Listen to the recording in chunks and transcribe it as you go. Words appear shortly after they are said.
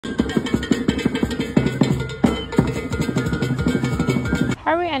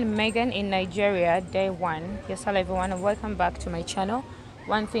Harry and Meghan in Nigeria, day one. Yes, hello everyone, and welcome back to my channel.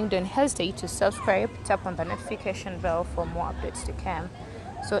 One thing, don't hesitate to subscribe, tap on the notification bell for more updates to come.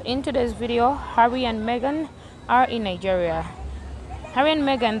 So in today's video, Harry and Meghan are in Nigeria. Harry and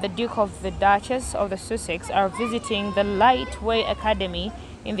Meghan, the Duke of the Duchess of the Sussex, are visiting the Lightway Academy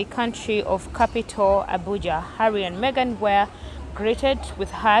in the country of capital Abuja. Harry and Meghan were greeted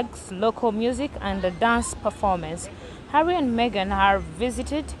with hugs, local music, and a dance performance. Harry and Meghan are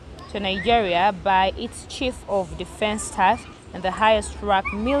visited to Nigeria by its Chief of Defense Staff and the highest rank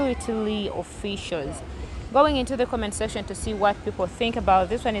military officials. Going into the comment section to see what people think about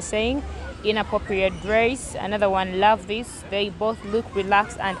this. One is saying inappropriate dress, another one love this, they both look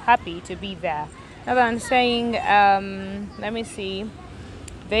relaxed and happy to be there. Another one saying let me see,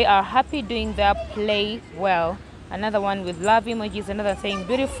 they are happy doing their play well. Another one with love emojis, another saying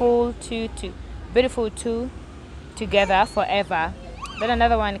beautiful too together forever. Then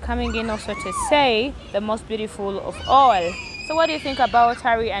another one coming in also to say the most beautiful of all. So what do you think about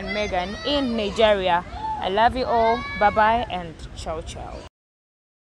Harry and Meghan in Nigeria? I love you all. Bye bye and ciao ciao.